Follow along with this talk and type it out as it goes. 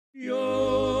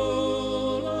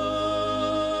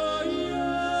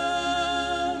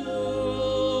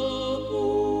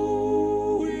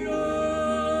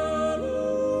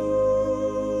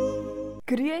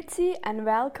Grüezi and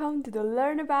welcome to the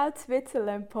Learn About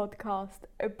Switzerland podcast,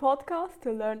 a podcast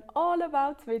to learn all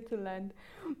about Switzerland.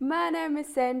 My name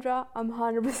is Sandra, I'm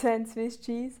 100% Swiss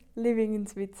cheese, living in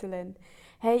Switzerland.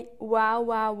 Hey,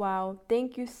 wow,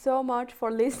 thank you so much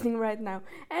for listening right now.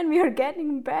 And we are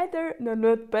getting better, no,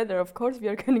 not better, of course we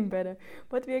are getting better,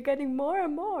 but we are getting more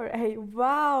and more. Hey,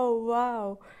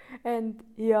 wow. And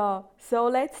yeah, so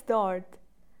let's start.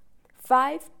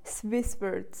 5 Swiss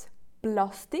words: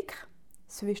 plastic,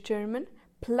 Swiss German,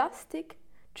 plastic,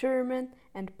 German,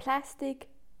 and plastic,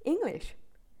 English.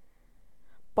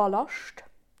 Palast,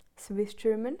 Swiss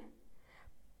German,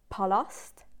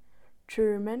 Palast,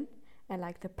 German, and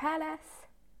like the palace,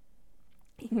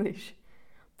 English.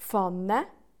 Pfanne,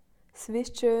 Swiss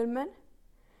German,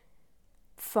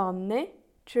 Pfanne,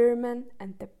 German,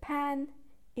 and the pan,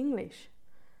 English.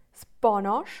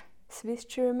 Spanache, Swiss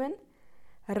German,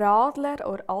 Radler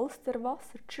or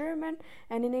Alsterwasser, German,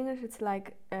 and in English it's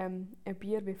like a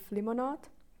beer with lemonade.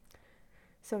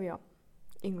 So yeah,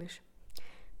 English.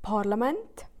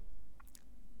 Parliament,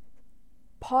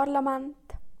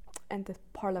 and the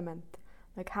parliament,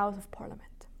 like House of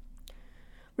Parliament.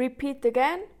 Repeat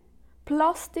again: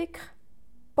 plastic,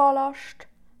 Palast,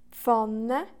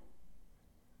 Pfanne,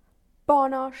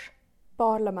 Panache,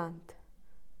 Parliament.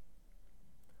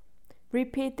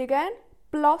 Repeat again: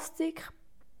 plastic,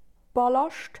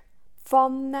 Palast,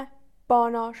 Pfanne,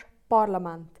 Panache,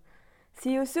 Parlament.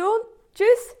 See you soon.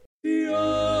 Tschüss.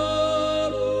 Ja.